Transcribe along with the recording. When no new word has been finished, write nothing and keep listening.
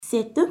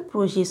C'est un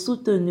projet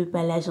soutenu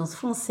par l'Agence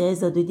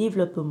française de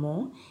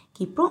développement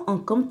qui prend en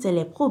compte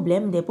les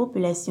problèmes des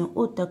populations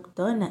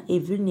autochtones et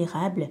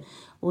vulnérables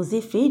aux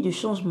effets du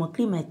changement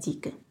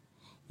climatique.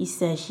 Il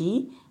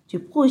s'agit du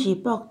projet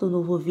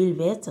Porto-Novo Ville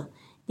Verte,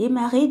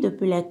 démarré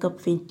depuis la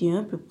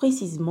COP21, plus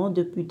précisément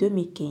depuis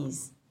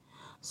 2015.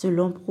 Ce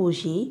long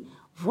projet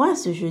voit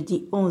ce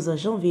jeudi 11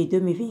 janvier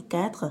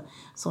 2024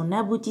 son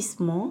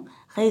aboutissement,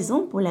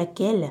 raison pour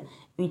laquelle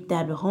une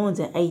table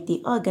ronde a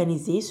été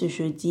organisée ce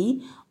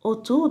jeudi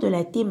autour de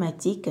la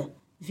thématique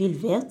Ville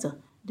verte,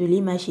 de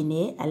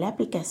l'imaginaire à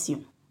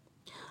l'application.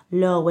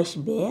 Laure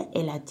Weschbert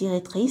est la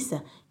directrice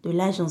de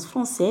l'Agence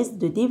française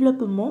de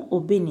développement au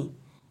Bénin.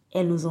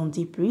 Elle nous en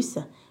dit plus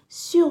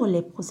sur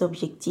les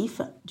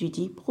objectifs du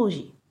dit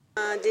projet.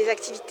 Des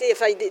activités,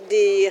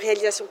 des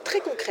réalisations très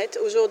concrètes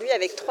aujourd'hui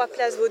avec 3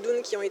 places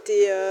Vaudounes qui ont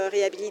été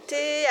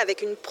réhabilitées,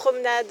 avec une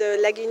promenade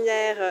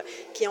lagunaire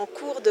qui est en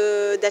cours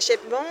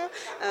d'achèvement,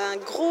 un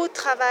gros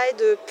travail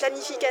de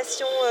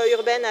planification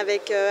urbaine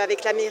avec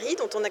la mairie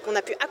qu'on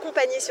a pu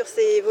accompagner sur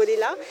ces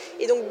volets-là,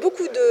 et donc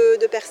beaucoup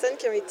de personnes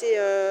qui ont été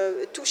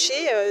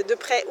touchées de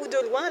près ou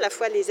de loin, à la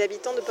fois les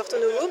habitants de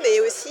Porto-Novo mais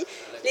aussi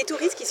les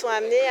touristes qui sont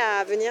amenés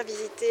à venir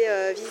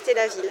visiter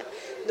la ville.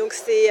 Donc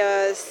c'est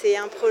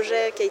un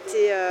projet qui a été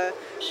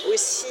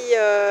aussi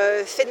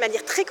fait de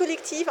manière très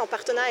collective, en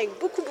partenariat avec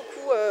beaucoup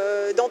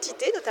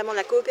d'entités, notamment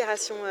la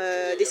coopération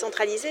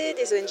décentralisée,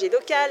 des ONG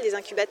locales, des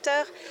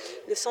incubateurs,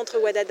 le centre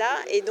Wadada,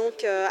 et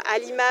donc à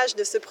l'image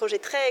de ce projet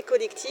très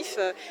collectif,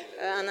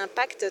 un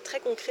impact très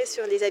concret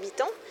sur les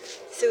habitants.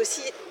 C'est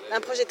aussi un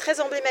projet très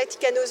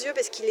emblématique à nos yeux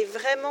parce qu'il est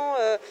vraiment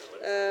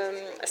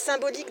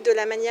symbolique de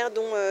la manière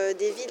dont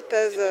des villes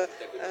peuvent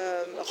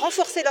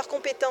renforcer leurs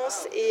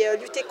compétences et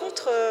lutter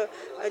contre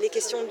les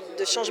questions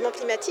de changement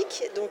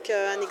climatique. Donc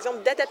un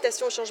exemple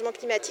d'adaptation au changement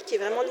climatique qui est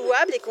vraiment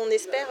louable et qu'on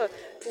espère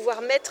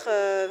pouvoir mettre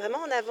vraiment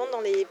en avant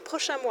dans les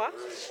prochains mois.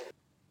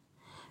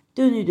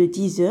 Tenue de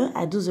 10h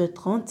à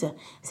 12h30,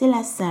 c'est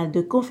la salle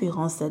de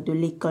conférence de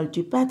l'École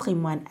du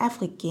patrimoine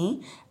africain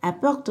à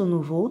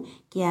Porto-Novo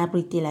qui a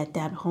abrité la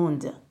table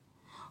ronde.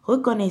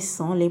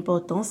 Reconnaissant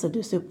l'importance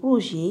de ce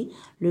projet,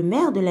 le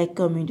maire de la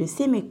commune de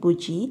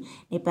Semekoji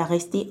n'est pas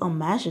resté en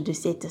marge de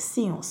cette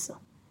séance.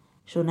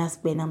 Jonas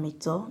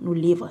Benameto nous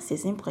livre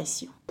ses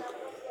impressions.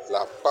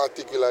 La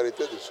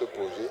particularité de ce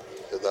projet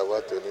est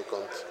d'avoir tenu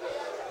compte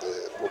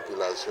des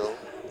populations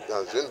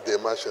dans une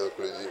démarche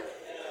inclusive.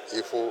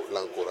 Il faut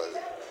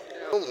l'encourager.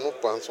 Nous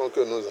pensons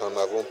que nous en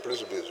avons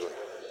plus besoin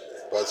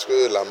parce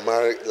que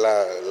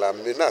la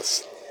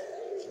menace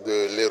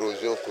de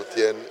l'érosion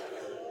côtière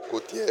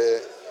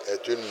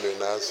est une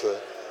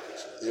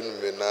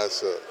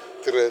menace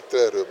très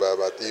très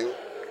rébarbative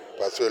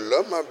parce que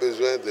l'homme a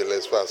besoin de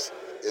l'espace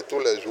et tous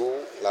les jours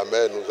la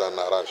mer nous en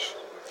arrache.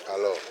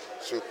 Alors,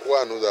 sur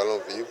quoi nous allons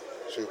vivre,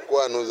 sur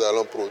quoi nous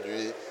allons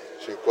produire,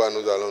 sur quoi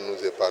nous allons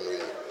nous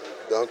épanouir.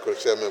 Donc,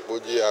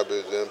 Semekoji a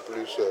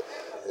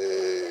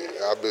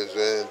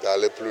besoin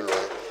d'aller plus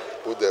loin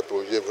pour des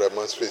projets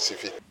vraiment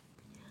spécifiques.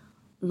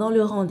 Dans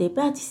le rang des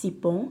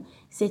participants,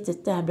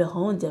 cette table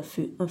ronde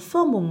fut un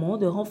fort moment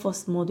de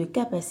renforcement de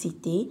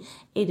capacités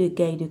et de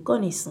gain de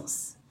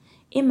connaissances.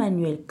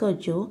 Emmanuel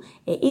Kodjo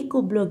est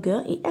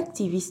éco-blogueur et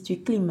activiste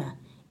du climat.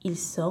 Il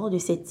sort de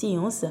cette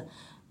séance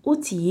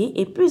outillé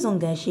et plus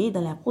engagé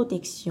dans la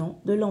protection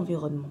de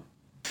l'environnement.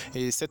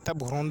 Et cette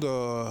table ronde,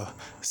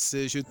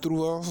 je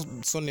trouve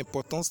son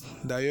importance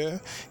d'ailleurs,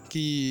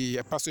 qui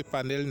par ce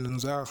panel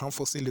nous a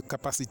renforcé les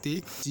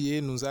capacités,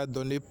 nous a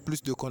donné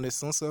plus de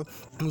connaissances,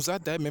 nous a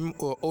d'ailleurs même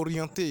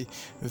orienté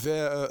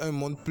vers un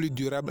monde plus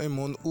durable, un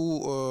monde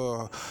où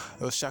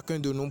chacun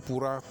de nous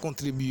pourra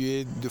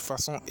contribuer de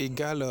façon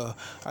égale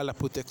à la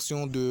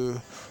protection de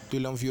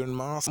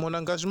l'environnement. Mon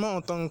engagement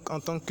en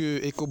tant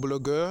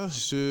qu'éco-blogueur,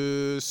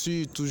 je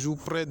suis toujours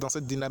prêt dans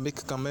cette dynamique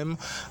quand même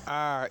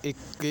à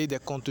créer des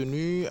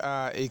contenus,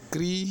 à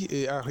écrire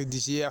et à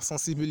rédiger, à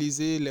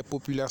sensibiliser les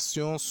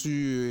populations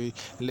sur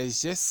les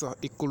gestes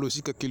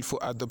écologiques qu'il faut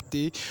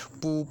adopter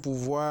pour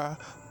pouvoir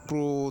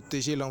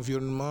protéger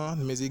l'environnement,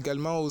 mais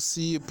également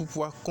aussi pour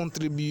pouvoir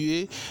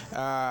contribuer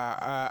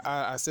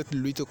à cette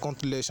lutte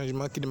contre les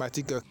changements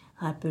climatiques.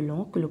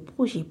 Rappelons que le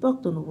projet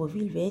Porto-Novo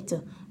Ville Verte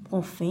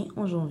prend fin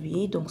en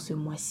janvier, donc ce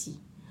mois-ci.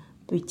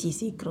 Petits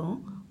et grands,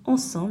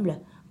 ensemble,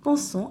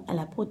 pensons à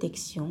la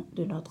protection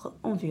de notre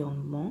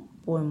environnement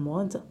pour un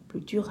monde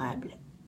plus durable.